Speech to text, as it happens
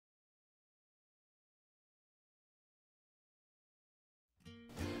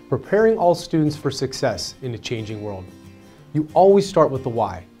preparing all students for success in a changing world. You always start with the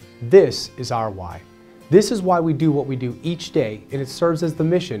why. This is our why. This is why we do what we do each day, and it serves as the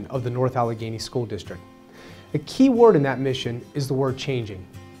mission of the North Allegheny School District. A key word in that mission is the word changing.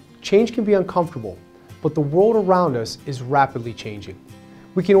 Change can be uncomfortable, but the world around us is rapidly changing.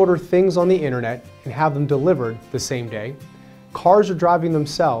 We can order things on the internet and have them delivered the same day. Cars are driving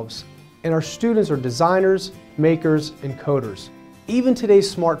themselves, and our students are designers, makers, and coders. Even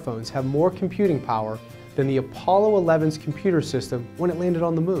today's smartphones have more computing power than the Apollo 11's computer system when it landed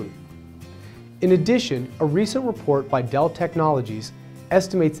on the moon. In addition, a recent report by Dell Technologies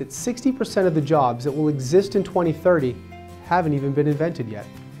estimates that 60% of the jobs that will exist in 2030 haven't even been invented yet.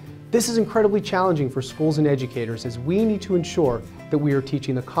 This is incredibly challenging for schools and educators, as we need to ensure that we are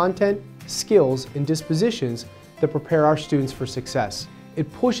teaching the content, skills, and dispositions that prepare our students for success.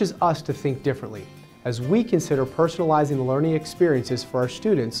 It pushes us to think differently as we consider personalizing the learning experiences for our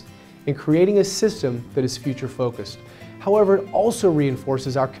students and creating a system that is future-focused. However, it also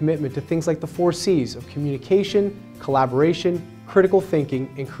reinforces our commitment to things like the 4 C's of communication, collaboration, critical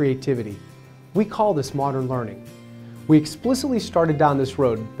thinking, and creativity. We call this modern learning. We explicitly started down this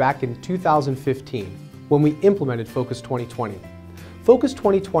road back in 2015 when we implemented Focus 2020. Focus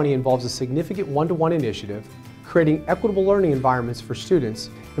 2020 involves a significant one-to-one initiative, creating equitable learning environments for students,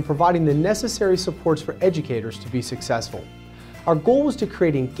 and providing the necessary supports for educators to be successful. Our goal was to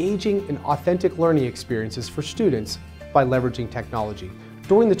create engaging and authentic learning experiences for students by leveraging technology.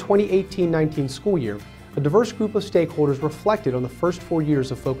 During the 2018-19 school year, a diverse group of stakeholders reflected on the first 4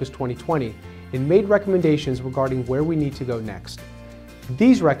 years of Focus 2020 and made recommendations regarding where we need to go next.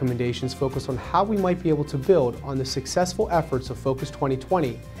 These recommendations focus on how we might be able to build on the successful efforts of Focus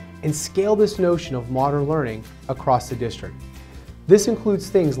 2020 and scale this notion of modern learning across the district. This includes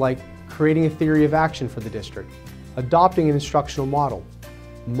things like creating a theory of action for the district, adopting an instructional model,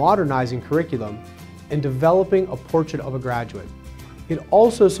 modernizing curriculum, and developing a portrait of a graduate. It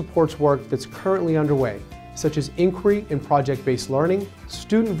also supports work that's currently underway, such as inquiry and project-based learning,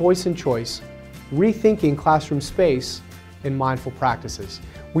 student voice and choice, rethinking classroom space, and mindful practices.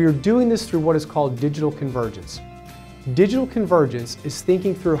 We are doing this through what is called digital convergence. Digital convergence is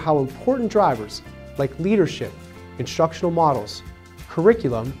thinking through how important drivers like leadership, instructional models,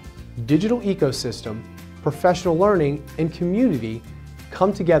 curriculum, digital ecosystem, professional learning, and community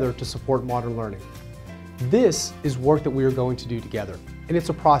come together to support modern learning. This is work that we are going to do together, and it's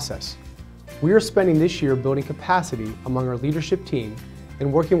a process. We are spending this year building capacity among our leadership team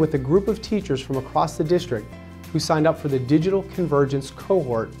and working with a group of teachers from across the district who signed up for the Digital Convergence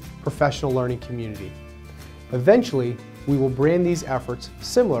Cohort Professional Learning Community. Eventually, we will brand these efforts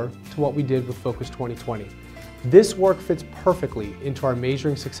similar to what we did with Focus 2020. This work fits perfectly into our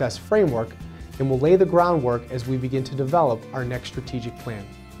measuring success framework and will lay the groundwork as we begin to develop our next strategic plan.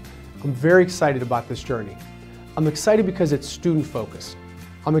 I'm very excited about this journey. I'm excited because it's student-focused.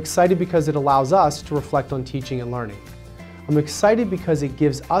 I'm excited because it allows us to reflect on teaching and learning. I'm excited because it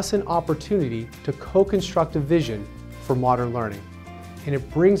gives us an opportunity to co-construct a vision for modern learning, and it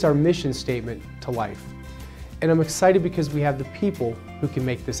brings our mission statement to life. And I'm excited because we have the people who can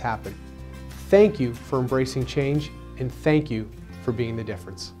make this happen. Thank you for embracing change, and thank you for being the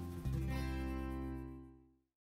difference.